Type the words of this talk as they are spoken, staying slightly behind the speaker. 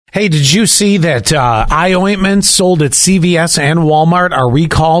Hey, did you see that eye ointments sold at CVS and Walmart are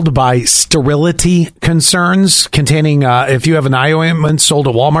recalled by sterility concerns containing, if you have an eye ointment sold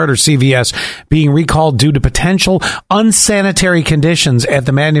at Walmart or CVS, being recalled due to potential unsanitary conditions at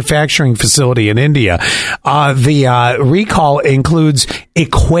the manufacturing facility in India. The recall includes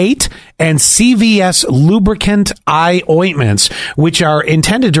Equate and CVS lubricant eye ointments, which are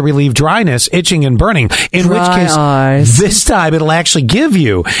intended to relieve dryness, itching, and burning. In which case, this time it'll actually give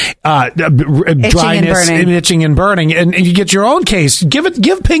you dryness and itching and burning, and you get your own case.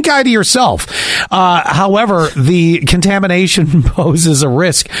 Give pink eye to yourself. However, the contamination poses a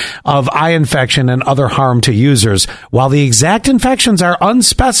risk of eye infection and other harm to users. While the exact infections are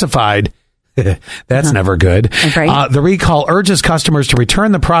unspecified, that's never good. Right. The recall urges customers to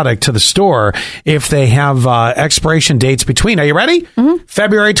return the product to the store if they have expiration dates between, are you ready? Mm-hmm.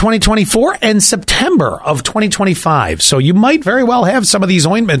 February 2024 and September of 2025. So you might very well have some of these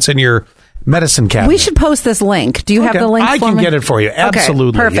ointments in your medicine cabinet. We should post this link. Do you have the link I for can me? get it for you.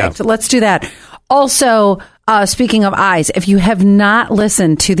 Absolutely. Okay, perfect. Yeah. Let's do that. Also, speaking of eyes, if you have not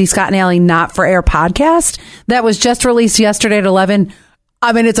listened to the Scott and Allie Not for Air podcast that was just released yesterday at 11,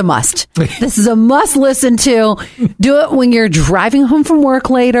 I mean, it's a must. This is a must listen to. Do it when you're driving home from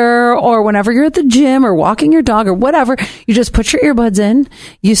work later or whenever you're at the gym or walking your dog or whatever. You just put your earbuds in.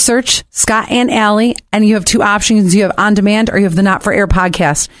 You search Scott and Allie, and you have two options. You have On Demand or you have the Not for Air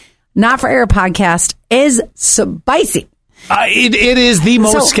podcast. Not for Air podcast is spicy. It is the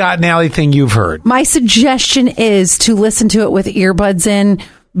most Scott and Allie thing you've heard. My suggestion is to listen to it with earbuds in,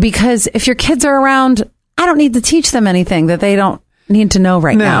 because if your kids are around, I don't need to teach them anything that they don't need to know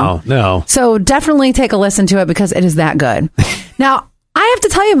right now. No. So definitely take a listen to it because it is that good. Now, I have to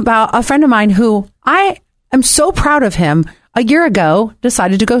tell you about a friend of mine who I am so proud of him. A year ago,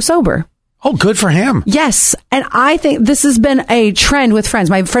 decided to go sober. Oh, good for him. Yes. And I think this has been a trend with friends.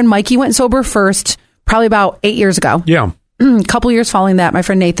 My friend Mikey went sober first, probably about 8 years ago. Yeah. A couple years following that, my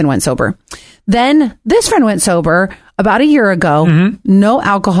friend Nathan went sober. Then this friend went sober about a year ago. Mm-hmm. No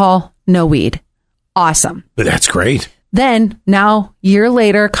alcohol, no weed. Awesome. But that's great. Then now, year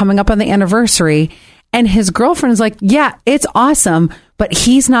later, coming up on the anniversary, and his girlfriend is like, yeah, it's awesome, but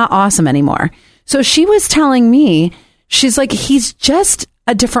he's not awesome anymore. So she was telling me, she's like, he's just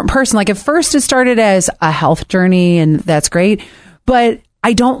a different person. Like at first it started as a health journey and that's great, but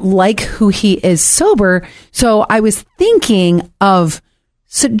I don't like who he is sober. So I was thinking of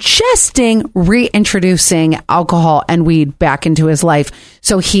suggesting reintroducing alcohol and weed back into his life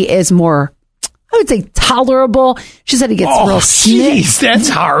so he is more, I would say, tolerable. She said he gets real snippy. That's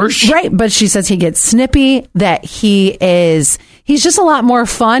harsh. Right. But she says he gets snippy, that he's just a lot more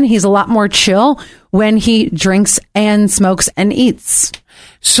fun. He's a lot more chill when he drinks and smokes and eats.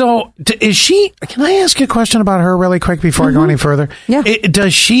 So is she, can I ask you a question about her really quick before I go any further? Yeah.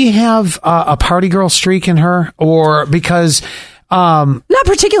 Does she have a party girl streak in her, or because... not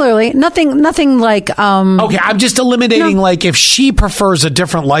particularly. Nothing like... okay, I'm just eliminating, like, if she prefers a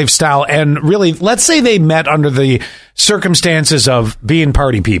different lifestyle and really, let's say they met under the circumstances of being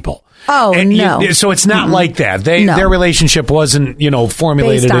party people. Oh, and no. So it's not like that. Their relationship wasn't,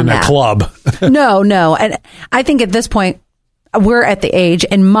 formulated in a club. No. And I think at this point, we're at the age,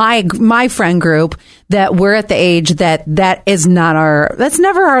 and my friend group, that we're at the age that is not that's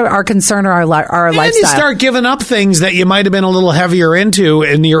never our concern or our lifestyle. And you start giving up things that you might have been a little heavier into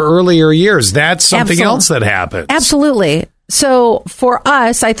in your earlier years. That's something else that happens. Absolutely. So for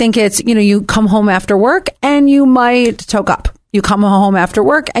us, I think it's, you come home after work and you might toke up. You come home after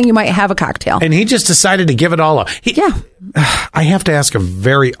work and you might have a cocktail. And he just decided to give it all up. I have to ask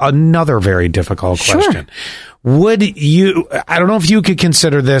another very difficult question. Would you, I don't know if you could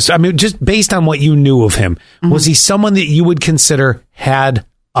consider this, I mean, just based on what you knew of him, was he someone that you would consider had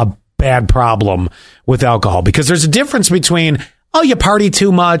a bad problem with alcohol? Because there's a difference between, you party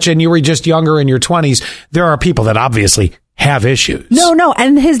too much and you were just younger in your 20s. There are people that obviously have issues. No.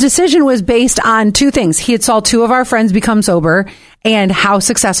 And his decision was based on two things. He had saw two of our friends become sober and how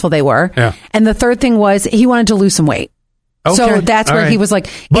successful they were. Yeah. And the third thing was he wanted to lose some weight. Okay. So that's where he was like,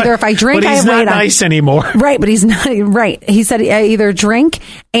 either if I drink, I have weight on. But he's not nice anymore. Right, but he's not, right. He said, I either drink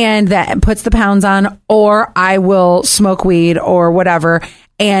and that puts the pounds on, or I will smoke weed or whatever,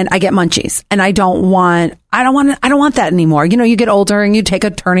 and I get munchies. And I don't want that anymore. You get older and you take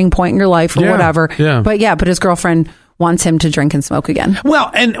a turning point in your life or whatever. Yeah. But his girlfriend wants him to drink and smoke again. Well,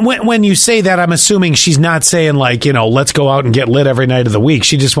 and when you say that, I'm assuming she's not saying like, let's go out and get lit every night of the week.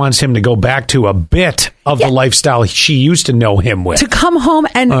 She just wants him to go back to a bit of the lifestyle she used to know him with. To come home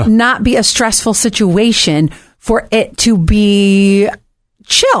and not be a stressful situation, for it to be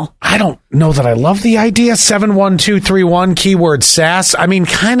chill. I don't know that I love the idea. 71231, keyword sass. I mean,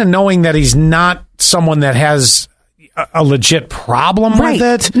 kind of knowing that he's not someone that has a legit problem with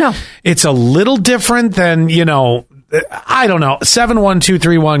it. No. It's a little different than, I don't know.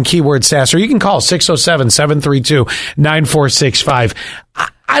 71231, keyword sass, or you can call 607-732-9465.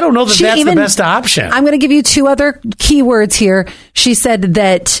 I don't know that that's the best option. I'm going to give you two other keywords here. She said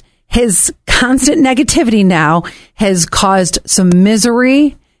that his constant negativity now has caused some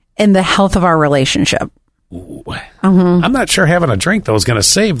misery in the health of our relationship. I'm not sure having a drink, though, is going to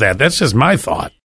save that. That's just my thought.